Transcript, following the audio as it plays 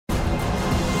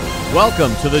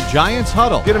Welcome to the Giants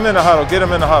Huddle. Get him in the huddle, get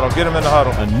him in the huddle, get him in the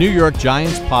huddle. A New York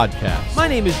Giants podcast. My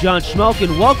name is John Schmelk,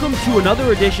 and welcome to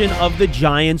another edition of the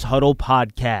Giants Huddle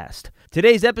podcast.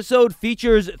 Today's episode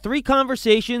features 3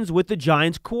 conversations with the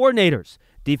Giants coordinators: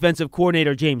 defensive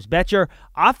coordinator James Bettcher,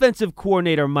 offensive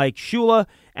coordinator Mike Shula,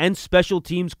 and special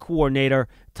teams coordinator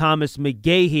Thomas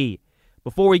McGaughey.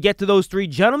 Before we get to those 3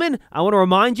 gentlemen, I want to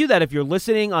remind you that if you're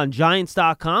listening on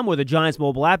Giants.com or the Giants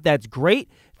mobile app, that's great.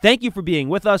 Thank you for being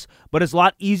with us, but it's a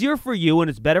lot easier for you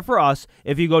and it's better for us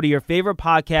if you go to your favorite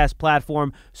podcast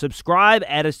platform, subscribe,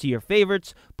 add us to your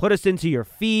favorites, put us into your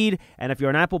feed, and if you're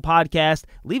an Apple Podcast,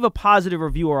 leave a positive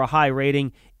review or a high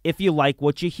rating if you like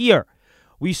what you hear.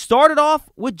 We started off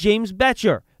with James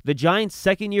Bettcher, the Giants'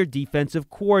 second-year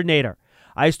defensive coordinator.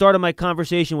 I started my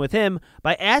conversation with him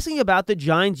by asking about the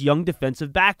Giants' young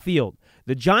defensive backfield.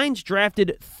 The Giants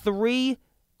drafted 3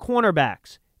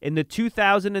 cornerbacks in the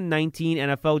 2019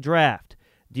 NFL Draft: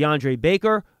 DeAndre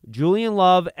Baker, Julian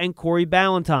Love, and Corey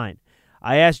Ballentine.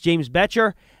 I asked James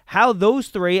Bettcher how those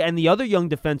 3 and the other young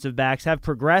defensive backs have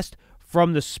progressed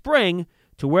from the spring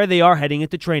to where they are heading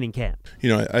into training camp.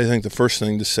 You know, I think the first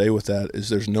thing to say with that is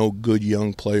there's no good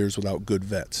young players without good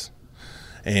vets.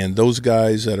 And those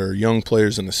guys that are young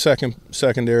players in the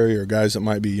secondary, or guys that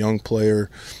might be a young player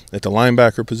at the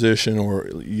linebacker position, or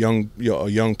a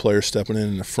young player stepping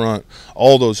in the front,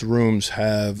 all those rooms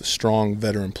have strong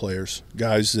veteran players,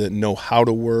 guys that know how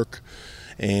to work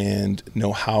and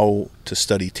know how to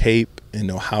study tape and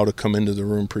know how to come into the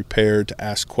room prepared to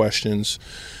ask questions.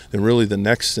 And really the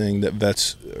next thing that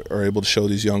vets are able to show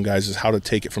these young guys is how to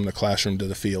take it from the classroom to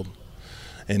the field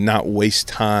and not waste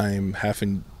time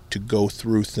having to go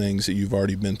through things that you've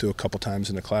already been through a couple times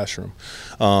in the classroom.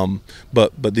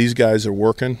 But these guys are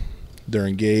working, they're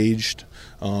engaged,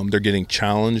 they're getting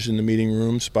challenged in the meeting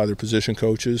rooms by their position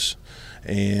coaches,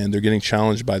 and they're getting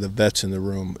challenged by the vets in the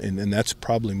room. And that's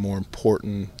probably more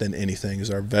important than anything, is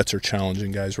our vets are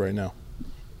challenging guys right now.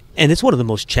 And it's one of the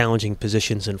most challenging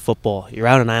positions in football. You're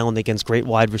out on an island against great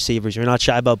wide receivers. You're not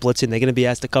shy about blitzing. They're going to be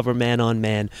asked to cover man on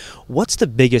man. What's the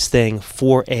biggest thing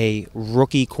for a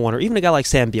rookie corner, even a guy like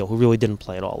Sam Beal, who really didn't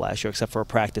play at all last year except for a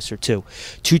practice or 2,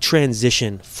 to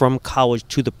transition from college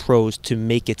to the pros to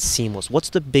make it seamless? What's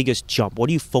the biggest jump? What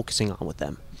are you focusing on with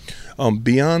them?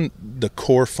 Beyond the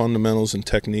core fundamentals and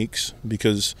techniques,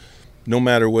 because no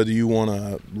matter whether you want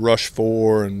to rush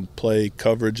 4 and play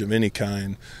coverage of any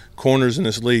kind, corners in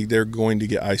this league, they're going to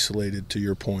get isolated, to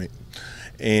your point.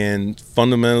 And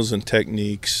fundamentals and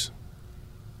techniques,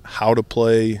 how to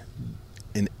play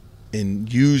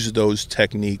and use those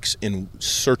techniques in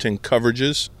certain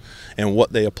coverages and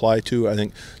what they apply to. I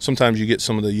think sometimes you get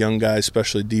some of the young guys,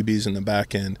 especially DBs in the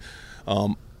back end,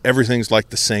 everything's like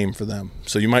the same for them.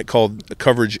 So you might call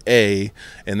coverage A,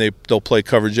 and they'll play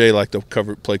coverage A like they'll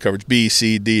play coverage B,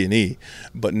 C, D, and E.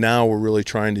 But now we're really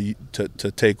trying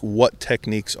to take what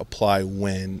techniques apply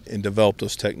when and develop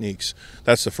those techniques.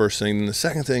 That's the first thing. And the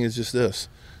second thing is just this: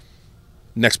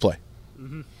 next play.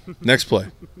 Next play.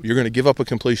 You're going to give up a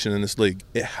completion in this league.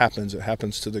 It happens. It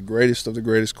happens to the greatest of the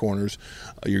greatest corners.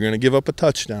 You're going to give up a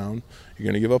touchdown. You're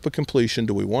going to give up a completion.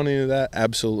 Do we want any of that?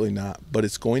 Absolutely not. But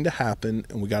it's going to happen,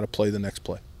 and we got to play the next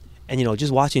play. And, you know,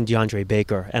 just watching DeAndre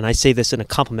Baker, and I say this in a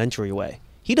complimentary way,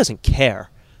 he doesn't care.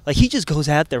 Like, he just goes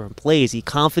out there and plays. He's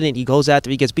confident. He goes out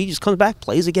there. He gets beat. He just comes back,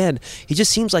 plays again. He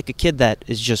just seems like a kid that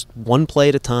is just one play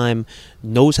at a time,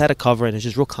 knows how to cover, and is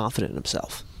just real confident in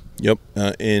himself. Yep.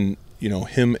 And you know,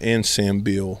 him and Sam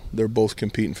Beal, they're both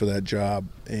competing for that job,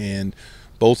 and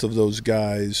both of those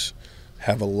guys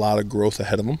have a lot of growth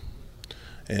ahead of them.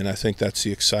 And I think that's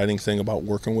the exciting thing about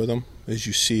working with them, is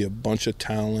you see a bunch of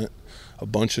talent, a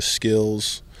bunch of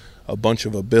skills, a bunch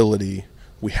of ability.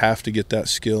 We have to get that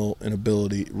skill and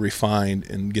ability refined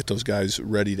and get those guys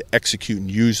ready to execute and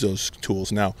use those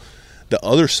tools. Now, the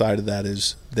other side of that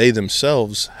is they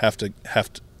themselves have to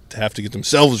get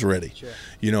themselves ready. Sure.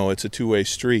 You know, it's a two-way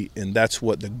street, and that's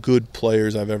what the good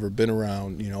players I've ever been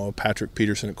around, you know, a Patrick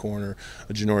Peterson at corner,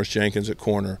 a Janoris Jenkins at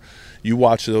corner. You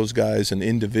watch those guys, an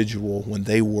individual, when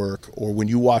they work, or when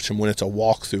you watch them when it's a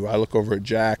walkthrough. I look over at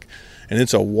Jack, and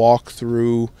it's a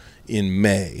walkthrough in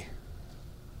May,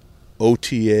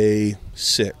 OTA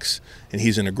 6, and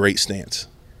he's in a great stance,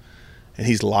 and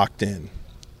he's locked in.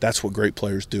 That's what great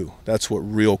players do. That's what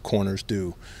real corners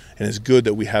do. And it's good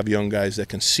that we have young guys that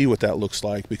can see what that looks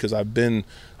like, because I've been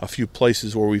a few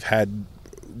places where we've had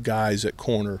guys at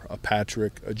corner, a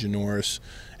Patrick, a Janoris,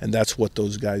 and that's what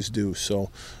those guys do. So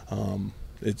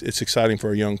it's exciting for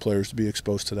our young players to be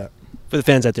exposed to that. For the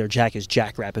fans out there, Jack is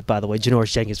Jackrabbit, by the way.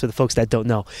 Janoris Jenkins, for the folks that don't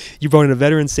know. You brought in a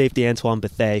veteran safety, Antoine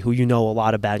Bethea, who you know a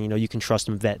lot about. You know you can trust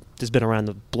him, vet. Has been around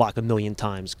the block a million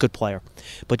times. Good player.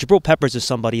 But Jabril Peppers is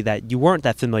somebody that you weren't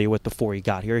that familiar with before he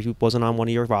got here. He wasn't on one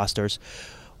of your rosters.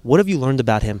 What have you learned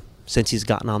about him since he's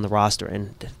gotten on the roster?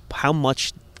 And how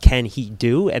much can he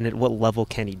do, and at what level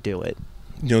can he do it?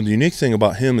 You know, the unique thing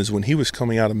about him is when he was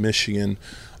coming out of Michigan,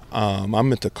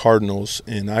 I'm at the Cardinals,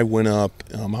 and I went up.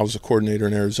 I was a coordinator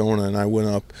in Arizona, and I went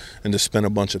up and just spent a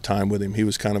bunch of time with him. He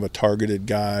was kind of a targeted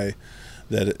guy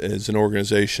that, as an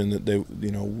organization,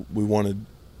 that we wanted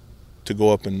to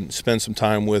go up and spend some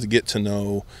time with, get to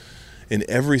know. And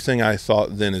everything I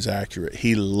thought then is accurate.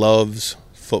 He loves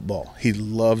football. He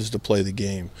loves to play the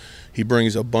game. He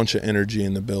brings a bunch of energy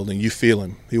in the building. You feel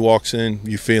him. He walks in,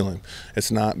 you feel him.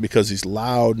 It's not because he's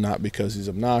loud, not because he's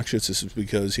obnoxious. This is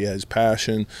because he has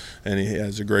passion and he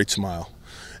has a great smile.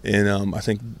 And I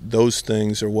think those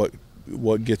things are what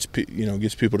gets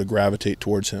people to gravitate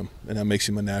towards him, and that makes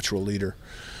him a natural leader.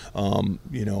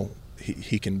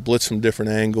 He can blitz from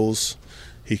different angles.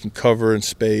 He can cover in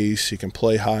space. He can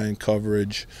play high in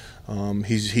coverage.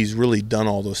 He's really done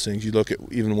all those things. You look at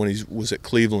even when he was at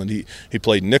Cleveland, he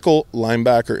played nickel,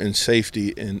 linebacker, and safety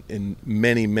in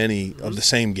many of the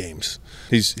same games.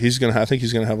 I think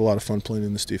he's gonna have a lot of fun playing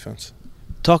in this defense.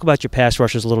 Talk about your pass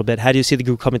rushers a little bit. How do you see the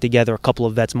group coming together? A couple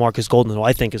of vets, Marcus Golden, who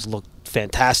I think has looked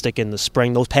fantastic in the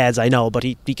spring. Those pads, I know, but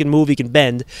he can move, he can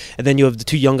bend. And then you have the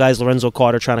two young guys, Lorenzo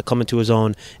Carter, trying to come into his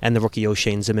own, and the rookie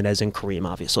O'Shane Zimenez and Kareem,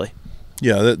 obviously.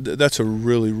 Yeah, that's a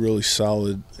really, really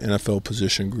solid NFL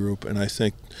position group. And I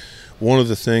think one of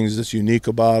the things that's unique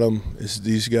about them is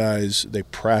these guys, they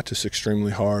practice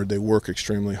extremely hard. They work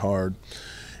extremely hard.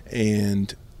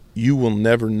 And you will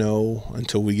never know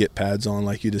until we get pads on,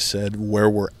 like you just said, where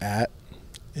we're at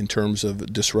in terms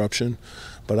of disruption.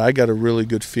 But I got a really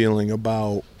good feeling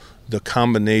about the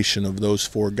combination of those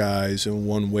four guys in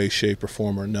one way, shape, or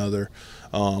form or another,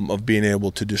 of being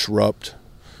able to disrupt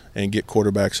and get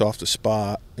quarterbacks off the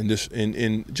spot, and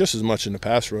just as much in the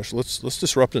pass rush. Let's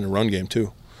disrupt in the run game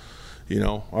too. You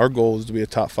know, our goal is to be a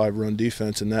top 5 run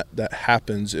defense, and that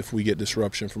happens if we get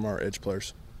disruption from our edge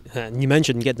players. And you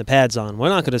mentioned getting the pads on. We're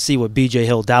not going to see what B.J.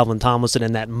 Hill, Dalvin Tomlinson,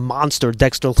 and that monster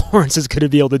Dexter Lawrence is going to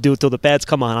be able to do until the pads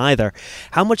come on either.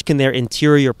 How much can their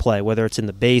interior play, whether it's in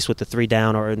the base with the 3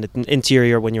 down or in the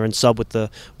interior when you're in sub with the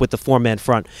 4-man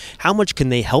front, how much can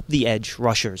they help the edge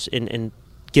rushers in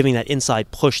giving that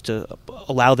inside push to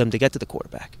allow them to get to the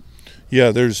quarterback?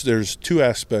 Yeah, there's 2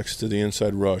 aspects to the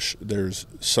inside rush. There's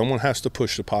someone has to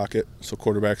push the pocket so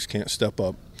quarterbacks can't step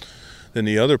up. Then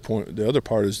the other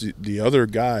part is the other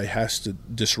guy has to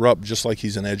disrupt just like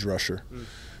he's an edge rusher.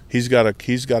 He's got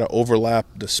to overlap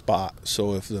the spot.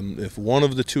 So if one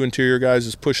of the 2 interior guys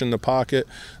is pushing the pocket,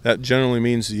 that generally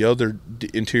means the other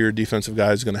interior defensive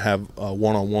guy is going to have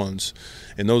one-on-ones.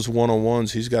 And those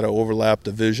one-on-ones, he's got to overlap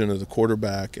the vision of the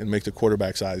quarterback and make the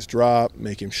quarterback's eyes drop,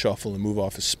 make him shuffle and move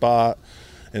off his spot,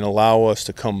 and allow us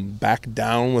to come back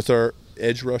down with our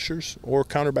edge rushers or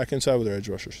counter back inside with our edge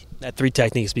rushers. That 3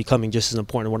 technique is becoming just as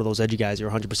important. One of those edgy guys,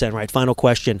 you're 100% right. Final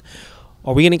question.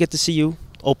 Are we going to get to see you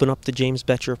open up the James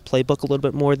Bettcher playbook a little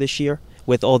bit more this year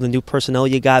with all the new personnel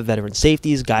you got, veteran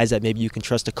safeties, guys that maybe you can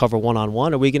trust to cover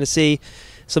one-on-one? Are we going to see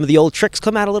some of the old tricks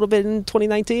come out a little bit in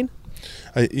 2019?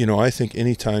 I think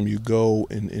anytime you go,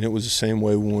 and it was the same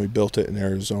way when we built it in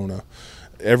Arizona,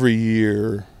 every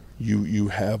year you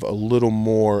have a little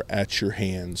more at your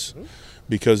hands.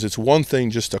 Because it's one thing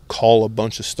just to call a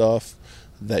bunch of stuff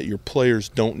that your players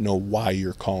don't know why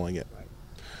you're calling it.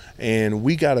 And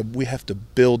we have to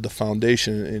build the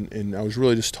foundation, and I was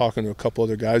really just talking to a couple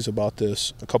other guys about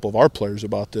this, a couple of our players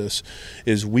about this,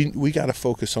 is we got to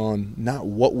focus on not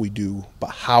what we do,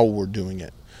 but how we're doing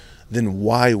it, then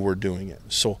why we're doing it.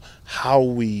 So how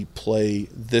we play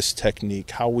this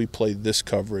technique, how we play this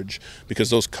coverage, because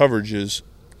those coverages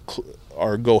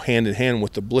go hand in hand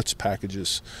with the blitz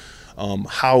packages.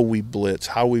 How we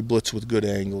blitz with good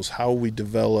angles, how we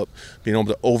develop being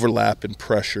able to overlap in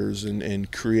pressures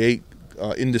and create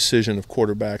indecision of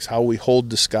quarterbacks, how we hold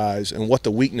disguise, and what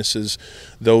the weaknesses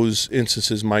those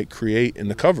instances might create in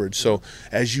the coverage. So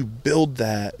as you build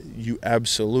that, you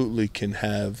absolutely can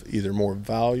have either more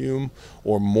volume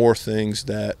or more things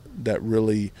that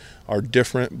really are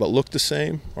different but look the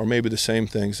same, or maybe the same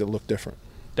things that look different.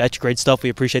 That's great stuff. We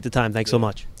appreciate the time. Thanks so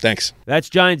much. Thanks. That's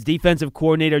Giants defensive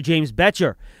coordinator James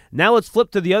Bettcher. Now let's flip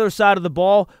to the other side of the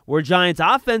ball, where Giants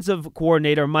offensive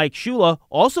coordinator Mike Shula,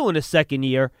 also in his second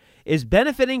year, is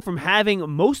benefiting from having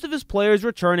most of his players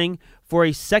returning for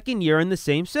a second year in the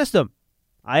same system.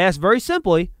 I ask very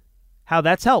simply, how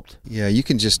that's helped. Yeah, you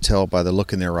can just tell by the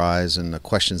look in their eyes and the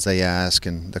questions they ask,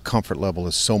 and the comfort level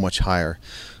is so much higher.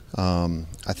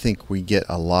 I think we get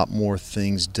a lot more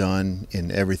things done in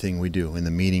everything we do, in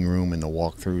the meeting room, in the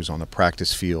walkthroughs, on the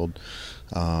practice field.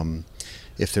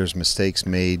 If there's mistakes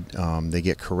made, they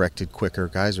get corrected quicker.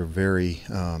 Guys are very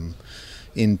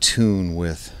in tune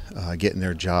with getting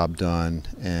their job done,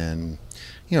 and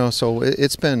so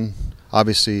it's been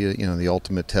obviously the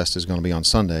ultimate test is going to be on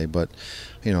Sunday, but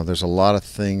there's a lot of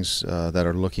things that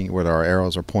are looking where our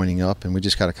arrows are pointing up, and we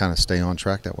just got to kind of stay on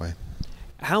track that way.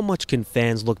 How much can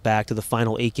fans look back to the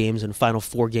final 8 games and final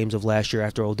 4 games of last year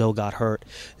after Odell got hurt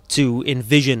to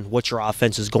envision what your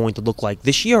offense is going to look like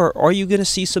this year? Or are you going to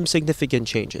see some significant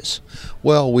changes?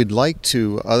 Well, we'd like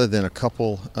to, other than a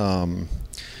couple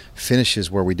finishes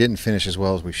where we didn't finish as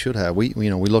well as we should have. We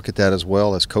look at that as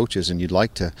well as coaches, and you'd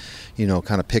like to,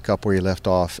 kind of pick up where you left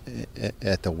off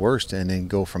at the worst and then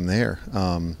go from there.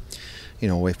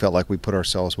 We felt like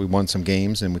we won some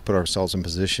games, and we put ourselves in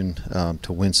position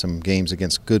to win some games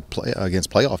against against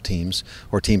playoff teams,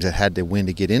 or teams that had to win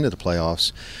to get into the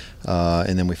playoffs,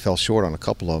 and then we fell short on a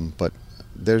couple of them. But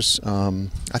there's,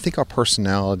 I think our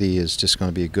personality is just going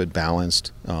to be a good,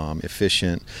 balanced,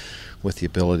 efficient, with the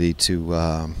ability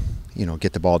to,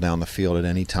 get the ball down the field at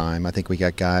any time. I think we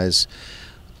got guys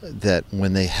that,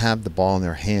 when they have the ball in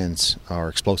their hands, are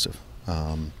explosive.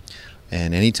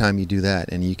 And anytime you do that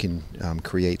and you can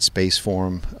create space for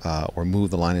them or move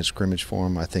the line of scrimmage for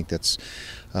them, I think that's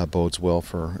bodes well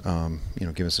for,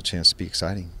 give us a chance to be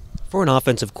exciting. For an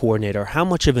offensive coordinator, how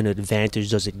much of an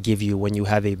advantage does it give you when you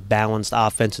have a balanced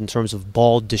offense in terms of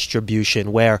ball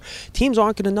distribution, where teams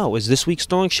aren't going to know, is this week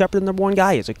Sterling Shepard the number one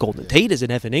guy? Is it Golden Tate? Is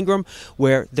it Evan Ingram?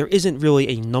 Where there isn't really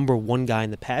a number one guy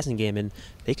in the passing game, and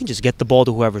they can just get the ball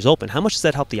to whoever's open. How much does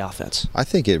that help the offense? I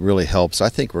think it really helps. I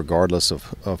think regardless of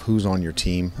who's on your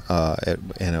team at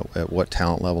what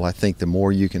talent level, I think the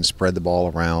more you can spread the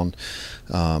ball around,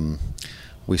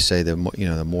 we say the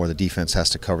more the defense has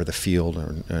to cover the field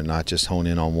or not just hone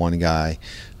in on one guy,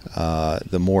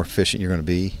 the more efficient you're going to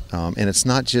be. And it's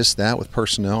not just that with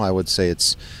personnel. I would say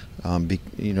it's trying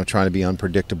to be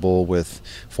unpredictable with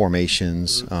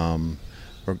formations, when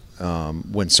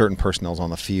certain personnel's on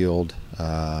the field.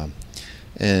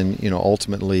 And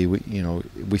ultimately,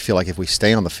 we feel like if we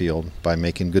stay on the field by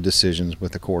making good decisions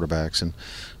with the quarterbacks and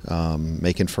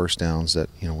making first downs, that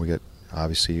we get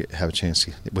obviously have a chance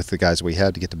to, with the guys that we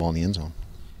had, to get the ball in the end zone.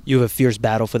 You have a fierce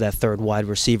battle for that third wide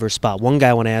receiver spot. One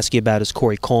guy I want to ask you about is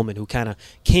Corey Coleman, who kind of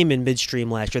came in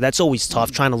midstream last year. That's always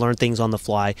tough, trying to learn things on the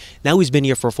fly. Now he's been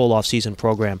here for a full off-season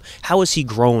program. How has he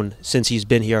grown since he's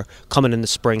been here, coming in the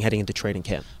spring, heading into training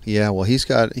camp? Yeah, well, he's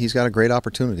got a great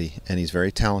opportunity, and he's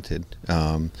very talented,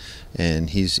 and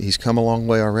he's come a long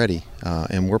way already.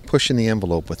 And we're pushing the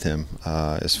envelope with him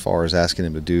as far as asking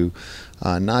him to do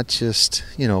not just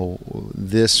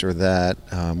this or that.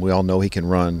 We all know he can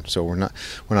run, so we're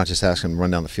not just asking him to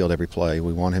run down the field every play.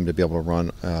 We want him to be able to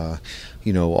run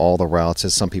all the routes,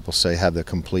 as some people say, have the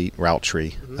complete route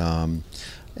tree.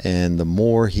 And the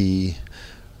more he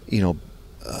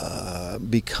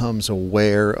becomes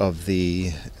aware of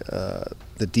the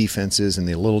defenses and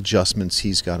the little adjustments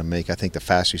he's got to make, I think the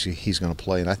faster he's going to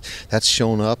play. And that's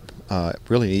shown up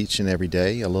really each and every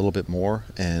day a little bit more.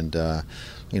 And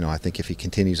I think if he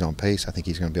continues on pace, I think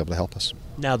he's going to be able to help us.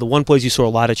 Now, the one place you saw a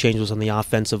lot of change was on the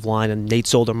offensive line, and Nate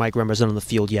Solder, Mike Remmers aren't on the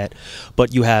field yet.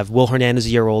 But you have Will Hernandez a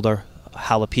year older,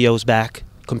 Jalapio's back,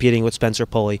 competing with Spencer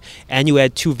Pulley, and you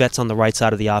add 2 vets on the right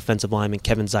side of the offensive lineman,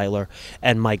 Kevin Zeitler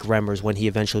and Mike Remmers, when he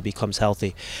eventually becomes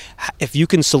healthy. If you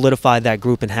can solidify that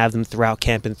group and have them throughout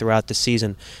camp and throughout the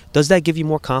season, does that give you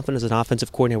more confidence as an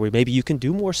offensive coordinator, where maybe you can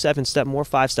do more 7-step, more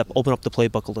 5-step, open up the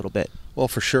playbook a little bit? Well,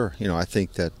 for sure. I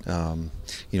think that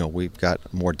we've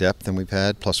got more depth than we've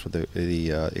had, plus with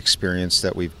the experience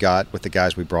that we've got with the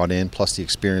guys we brought in, plus the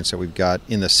experience that we've got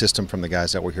in the system from the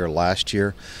guys that were here last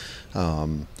year.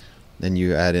 Then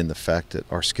you add in the fact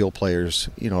that our skill players,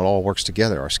 it all works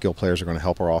together. Our skill players are going to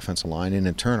help our offensive line, and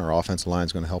in turn, our offensive line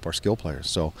is going to help our skill players.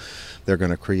 So they're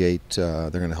going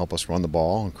to help us run the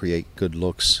ball and create good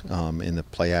looks in the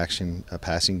play action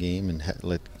passing game, and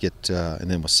and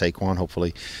then with Saquon,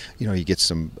 hopefully, you get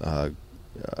some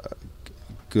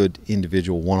good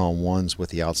individual one-on-ones with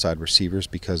the outside receivers,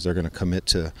 because they're going to commit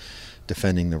to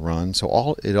defending the run.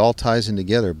 So it all ties in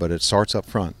together, but it starts up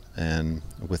front. And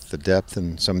with the depth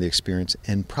and some of the experience,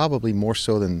 and probably more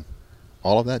so than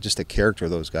all of that, just the character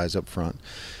of those guys up front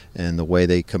and the way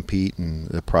they compete and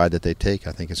the pride that they take,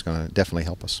 I think it's going to definitely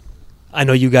help us. I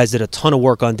know you guys did a ton of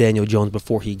work on Daniel Jones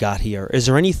before he got here. Is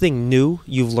there anything new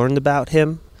you've learned about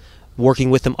him working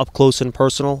with him up close and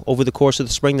personal over the course of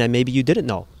the spring that maybe you didn't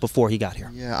know before he got here?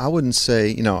 Yeah, I wouldn't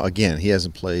say, again, he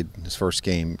hasn't played his first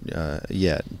game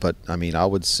yet, but I mean, I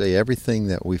would say everything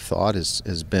that we've thought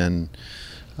has been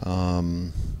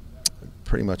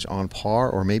pretty much on par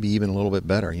or maybe even a little bit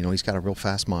better. He's got a real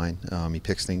fast mind. He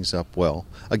picks things up well.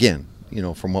 Again,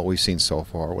 from what we've seen so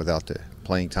far without the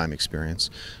playing time experience.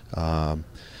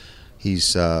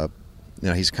 He's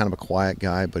he's kind of a quiet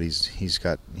guy, but you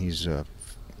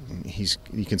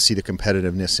can see the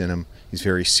competitiveness in him. He's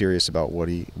very serious about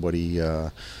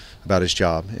about his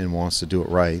job and wants to do it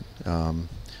right.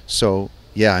 So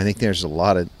yeah, I think there's a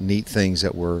lot of neat things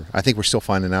that we're still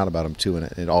finding out about him too,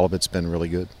 and all of it's been really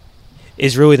good.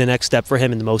 Is really the next step for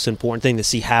him and the most important thing to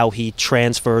see how he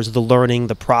transfers the learning,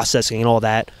 the processing, and all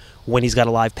that when he's got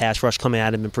a live pass rush coming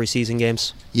at him in preseason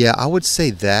games? Yeah, I would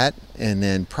say that, and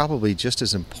then probably just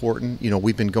as important,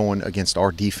 we've been going against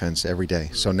our defense every day.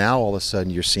 So now all of a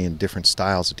sudden you're seeing different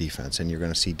styles of defense, and you're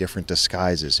going to see different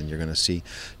disguises, and you're going to see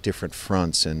different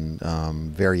fronts and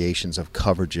variations of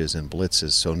coverages and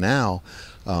blitzes. So now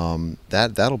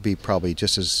that'll be probably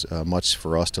just as much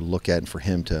for us to look at and for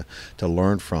him to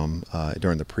learn from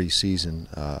during the preseason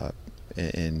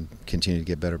and continue to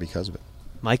get better because of it.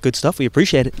 Mike, good stuff. We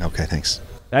appreciate it. Okay, thanks.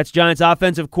 That's Giants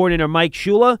offensive coordinator Mike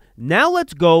Shula. Now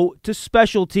let's go to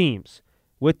special teams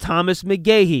with Thomas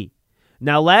McGahee.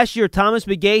 Now last year, Thomas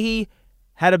McGahee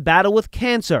had a battle with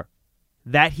cancer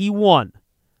that he won.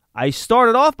 I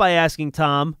started off by asking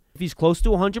Tom if he's close to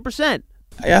 100%.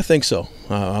 Yeah, I think so.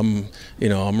 I'm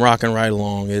rocking right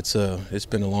along. It's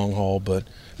been a long haul, but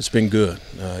it's been good.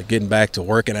 Getting back to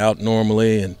working out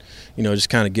normally, and just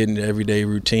kind of getting the everyday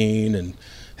routine and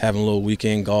having a little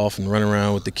weekend golf and running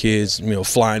around with the kids.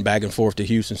 Flying back and forth to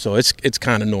Houston. So it's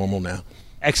kind of normal now.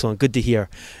 Excellent. Good to hear.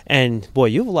 And, boy,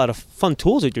 you have a lot of fun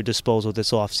tools at your disposal this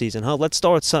offseason, huh? Let's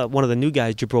start with one of the new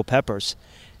guys, Jabril Peppers.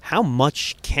 How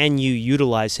much can you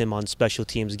utilize him on special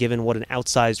teams, given what an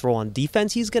outsized role on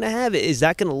defense he's going to have? Is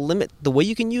that going to limit the way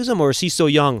you can use him, or is he so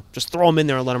young? Just throw him in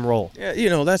there and let him roll.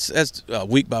 Yeah, that's a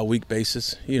week-by-week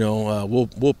basis.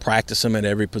 We'll practice him at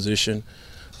every position,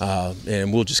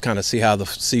 and we'll just kind of see how the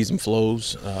season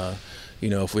flows.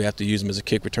 If we have to use him as a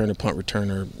kick returner, punt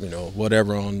returner,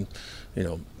 whatever on,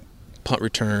 punt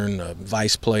return,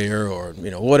 vice player, or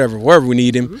whatever, wherever we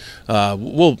need him,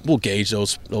 we'll gauge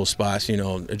those spots.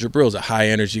 Jabril's a high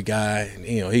energy guy.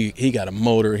 He got a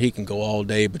motor. He can go all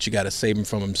day, but you got to save him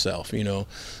from himself.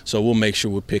 So we'll make sure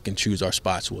we pick and choose our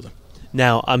spots with him.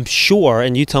 Now I'm sure,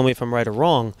 and you tell me if I'm right or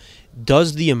wrong,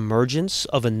 does the emergence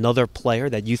of another player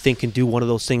that you think can do one of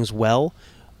those things well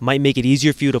might make it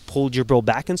easier for you to pull Jabril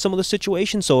back in some of the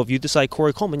situations? So if you decide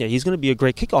Corey Coleman, he's going to be a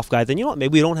great kickoff guy, then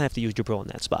maybe we don't have to use Jabril in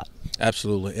that spot.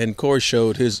 Absolutely. And Corey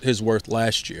showed his worth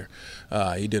last year.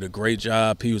 He did a great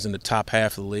job. He was in the top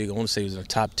half of the league. I want to say he was in the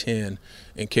top 10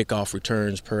 in kickoff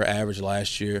returns per average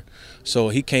last year. So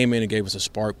he came in and gave us a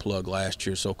spark plug last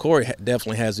year. So Corey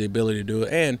definitely has the ability to do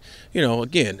it. And,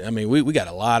 again, we got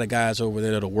a lot of guys over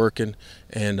there that are working.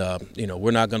 And,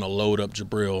 we're not going to load up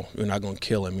Jabril. We're not going to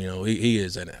kill him. He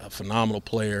is a phenomenal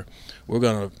player. We're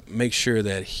going to make sure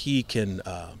that he can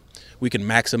we can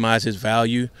maximize his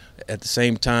value at the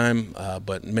same time,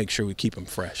 but make sure we keep him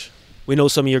fresh. We know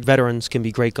some of your veterans can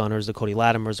be great gunners, the Cody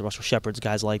Latimers, the Russell Shepherds,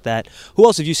 guys like that. Who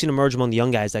else have you seen emerge among the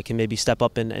young guys that can maybe step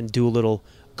up and do a little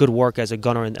good work as a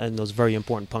gunner in those very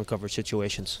important punt coverage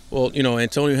situations? Well,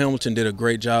 Antonio Hamilton did a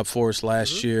great job for us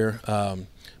last year.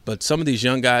 But some of these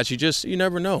young guys, you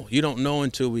never know. You don't know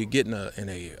until we get in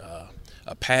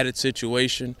a padded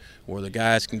situation where the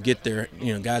guys can get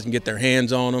their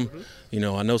hands on them.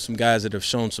 I know some guys that have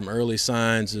shown some early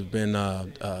signs have been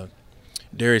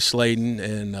Darius Slayton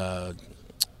and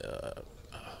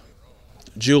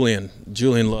Julian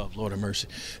Love, Lord have mercy.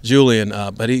 Julian,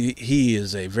 but he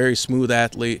is a very smooth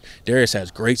athlete. Darius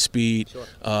has great speed.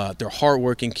 Sure. They're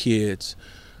hardworking kids.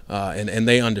 And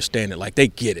they understand it, like they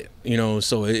get it,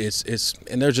 so it's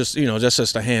and they're just, that's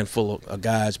just a handful of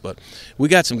guys, but we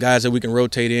got some guys that we can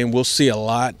rotate in. We'll see a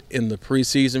lot in the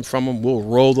preseason from them. We'll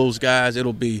roll those guys.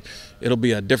 It'll be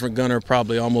a different gunner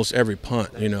probably almost every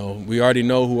punt, We already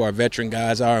know who our veteran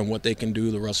guys are and what they can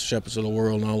do, the Russell Shepherds of the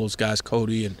world and all those guys,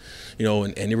 Cody and,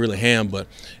 and really Ham, but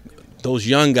those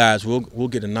young guys, we'll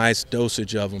get a nice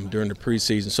dosage of them during the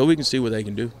preseason so we can see what they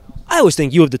can do. I always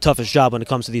think you have the toughest job when it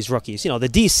comes to these rookies. The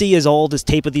DC is old, this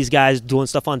tape of these guys doing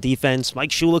stuff on defense.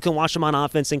 Mike Shula can watch them on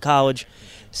offense in college.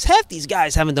 Half these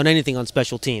guys haven't done anything on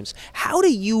special teams. How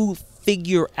do you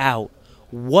figure out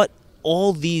what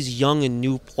all these young and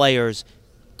new players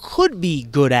could be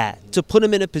good at to put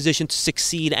them in a position to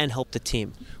succeed and help the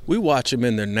team? We watch them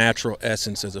in their natural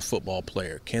essence as a football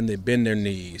player. Can they bend their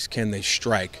knees? Can they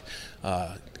strike?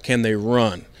 Can they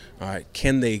run? All right.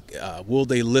 Can they? Will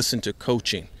they listen to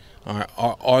coaching? All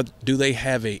right. Do they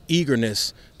have a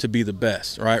eagerness to be the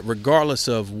best? Right. Regardless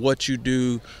of what you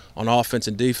do on offense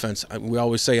and defense, we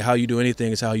always say how you do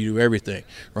anything is how you do everything,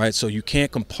 right? So you can't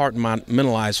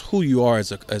compartmentalize who you are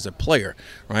as a player,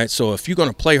 right? So if you're going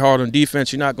to play hard on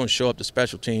defense, you're not going to show up to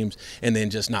special teams and then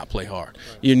just not play hard.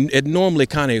 It normally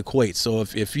kind of equates. So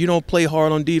if you don't play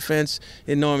hard on defense,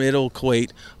 it'll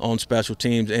equate on special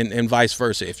teams and vice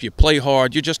versa. If you play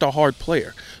hard, you're just a hard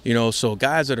player, So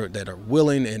guys that are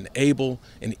willing and able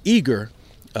and eager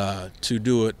to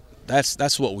do it,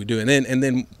 that's what we do. And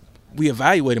then we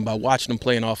evaluate them by watching them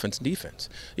playing offense and defense.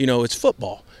 It's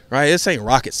football, right? This ain't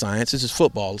rocket science. This is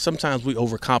football. Sometimes we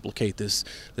overcomplicate this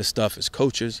stuff as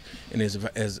coaches and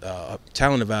as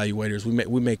talent evaluators.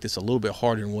 We make this a little bit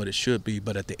harder than what it should be.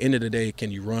 But at the end of the day,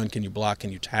 can you run? Can you block? Can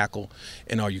you tackle?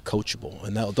 And are you coachable?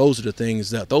 And those are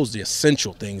the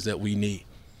essential things that we need.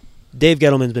 Dave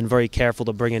Gettleman's been very careful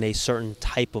to bring in a certain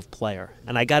type of player.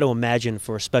 And I got to imagine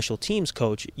for a special teams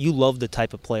coach, you love the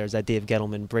type of players that Dave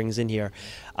Gettleman brings in here.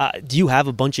 Do you have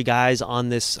a bunch of guys on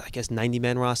this,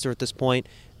 90-man roster at this point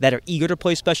that are eager to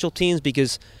play special teams?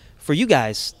 Because for you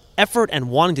guys, effort and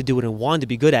wanting to do it and wanting to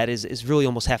be good at it is really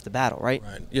almost half the battle, right?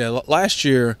 Right. Yeah, last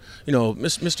year,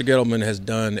 Mr. Gettleman has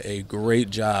done a great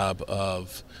job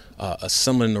of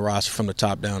assembling the roster from the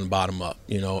top down and bottom up,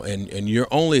 and you're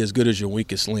only as good as your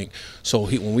weakest link. So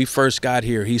when we first got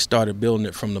here, he started building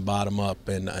it from the bottom up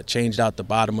and changed out the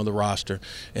bottom of the roster,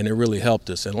 and it really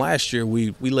helped us. And last year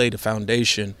we laid a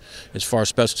foundation as far as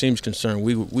special teams concerned.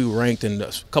 We ranked in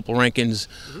a couple rankings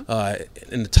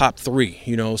in the top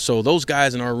 3, so those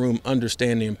guys in our room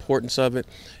understand the importance of it,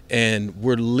 and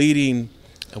we're letting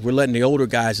the older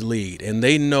guys lead, and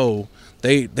they know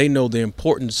the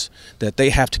importance that they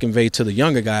have to convey to the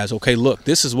younger guys. Okay, look,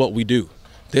 this is what we do.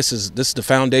 This is the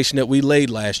foundation that we laid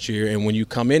last year, and when you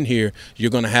come in here,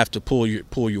 you're going to have to pull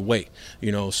your weight.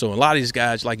 So a lot of these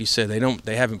guys, like you said,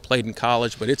 they haven't played in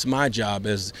college, but it's my job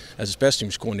as a special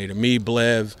teams coordinator, me,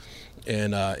 Blev,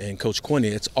 and Coach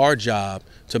Quinney. It's our job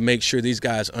to make sure these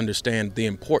guys understand the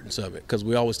importance of it, because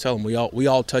we always tell them we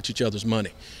all touch each other's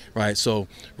money, right? So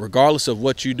regardless of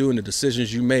what you do and the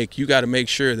decisions you make, you got to make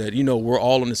sure that we're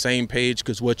all on the same page,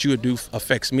 because what you do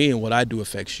affects me and what I do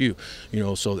affects you.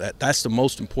 So that's the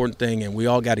most important thing, and we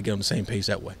all got to get on the same page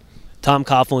that way. Tom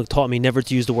Coughlin taught me never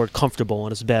to use the word comfortable,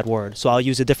 and it's a bad word, so I'll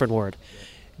use a different word.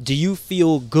 Do you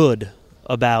feel good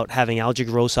about having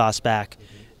Aldrick Rosas back,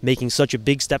 making such a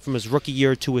big step from his rookie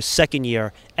year to his second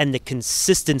year, and the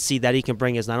consistency that he can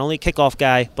bring as not only a kickoff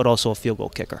guy but also a field goal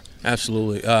kicker?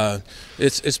 Absolutely.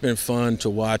 It's been fun to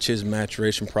watch his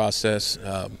maturation process.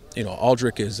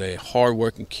 Aldrick is a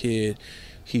hard-working kid.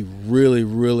 He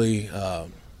really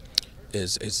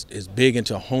is big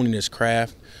into honing his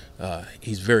craft.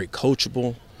 He's very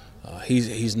coachable.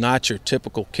 He's not your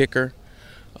typical kicker.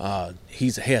 He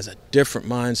has a different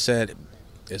mindset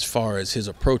as far as his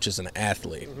approach as an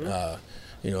athlete.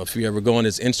 If you ever go on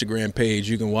his Instagram page,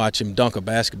 you can watch him dunk a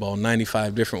basketball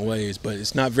 95 different ways, but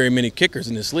it's not very many kickers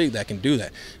in this league that can do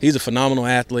that. He's a phenomenal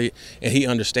athlete, and he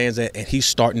understands that, and he's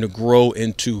starting to grow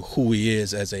into who he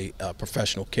is as a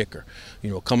professional kicker.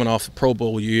 Coming off a Pro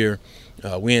Bowl year,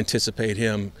 we anticipate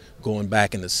him going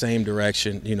back in the same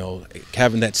direction,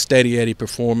 having that steady Eddie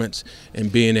performance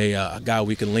and being a guy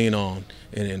we can lean on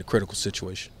in a critical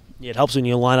situation. Yeah, it helps when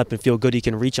you line up and feel good. You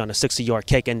can reach on a 60-yard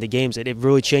kick end the games. It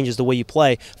really changes the way you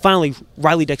play. Finally,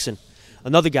 Riley Dixon,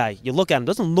 another guy. You look at him,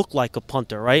 doesn't look like a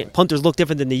punter, right? Punters look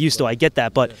different than they used to. I get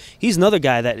that, but he's another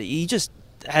guy that he just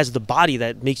has the body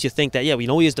that makes you think that, we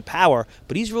know he has the power,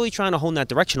 but he's really trying to hone that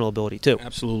directional ability too.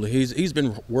 Absolutely. He's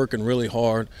been working really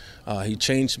hard. He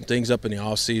changed some things up in the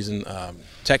offseason.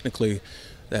 Technically,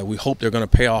 that we hope they're going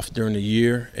to pay off during the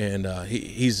year, and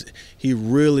he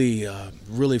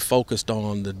really focused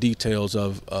on the details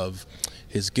of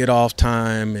his get off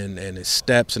time and his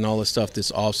steps and all this stuff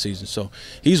this offseason. So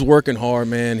he's working hard,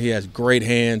 man. He has great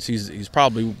hands. He's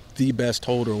probably the best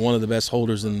holder, one of the best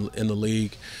holders in the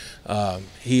league.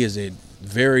 He is a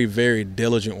very, very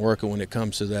diligent worker when it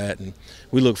comes to that, and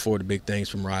we look forward to big things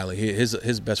from Riley.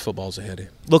 His best football is ahead of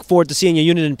him. Look forward to seeing your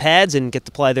unit in pads and get to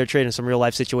apply their trade in some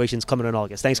real-life situations coming in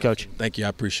August. Thanks, Coach. Thank you. I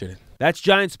appreciate it. That's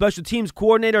Giants Special Teams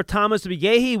Coordinator Thomas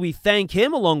Begay. We thank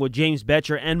him, along with James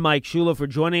Betcher and Mike Shula, for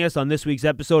joining us on this week's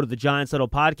episode of the Giants Huddle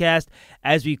Podcast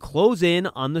as we close in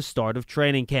on the start of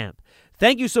training camp.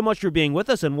 Thank you so much for being with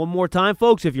us. And one more time,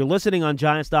 folks, if you're listening on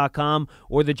Giants.com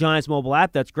or the Giants mobile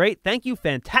app, that's great. Thank you.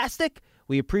 Fantastic.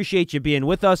 We appreciate you being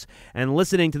with us and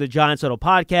listening to the Giants Huddle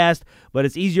Podcast. But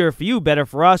it's easier for you, better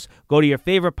for us. Go to your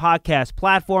favorite podcast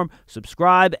platform,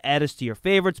 subscribe, add us to your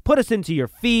favorites, put us into your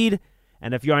feed.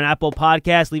 And if you're on Apple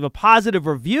Podcasts, leave a positive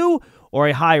review or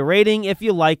a high rating if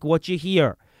you like what you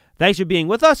hear. Thanks for being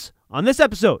with us on this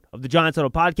episode of the Giants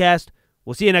Huddle Podcast.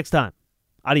 We'll see you next time.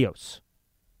 Adios.